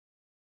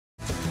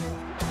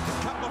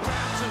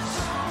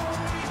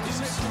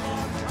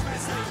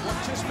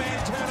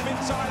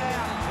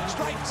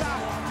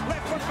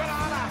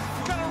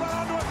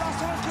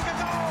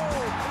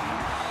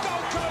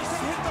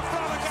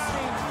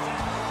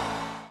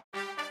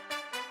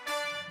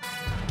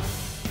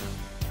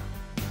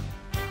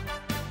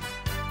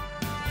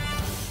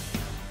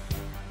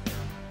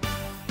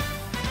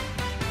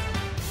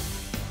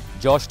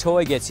Josh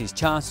Toy gets his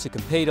chance to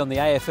compete on the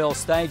AFL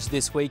stage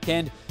this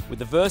weekend, with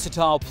the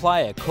versatile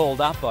player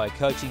called up by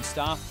coaching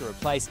staff to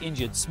replace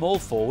injured small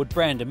forward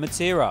Brandon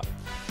Matera.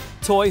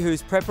 Toy,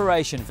 whose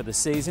preparation for the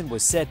season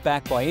was set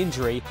back by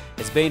injury,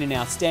 has been in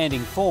outstanding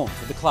form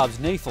for the club's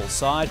NEFL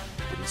side,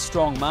 with his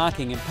strong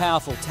marking and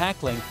powerful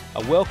tackling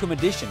a welcome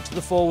addition to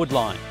the forward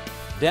line.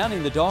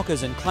 Downing the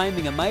Dockers and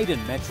claiming a maiden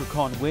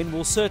Metricon win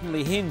will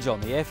certainly hinge on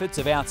the efforts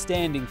of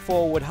outstanding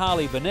forward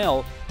Harley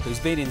Bennell, who's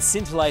been in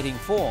scintillating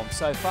form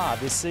so far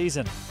this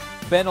season.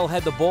 Bennell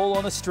had the ball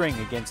on a string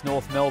against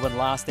North Melbourne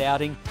last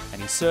outing,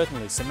 and he's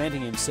certainly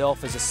cementing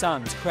himself as a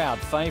SUNS crowd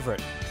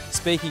favourite.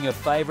 Speaking of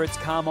favourites,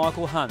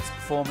 Carmichael Hunt's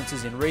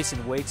performances in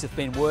recent weeks have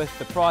been worth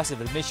the price of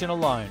admission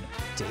alone.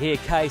 To hear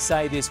Kay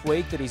say this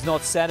week that he's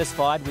not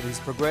satisfied with his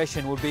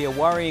progression would be a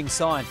worrying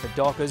sign for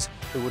Dockers,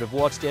 who would have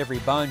watched every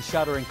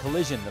bone-shuddering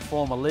collision the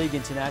former league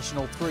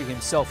international threw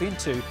himself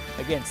into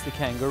against the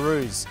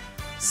Kangaroos.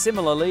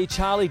 Similarly,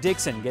 Charlie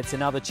Dixon gets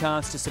another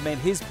chance to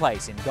cement his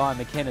place in Guy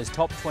McKenna's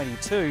top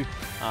 22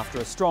 after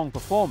a strong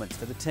performance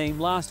for the team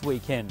last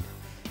weekend.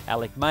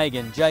 Alec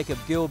Megan, Jacob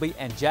Gilby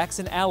and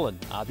Jackson Allen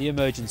are the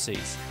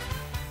emergencies.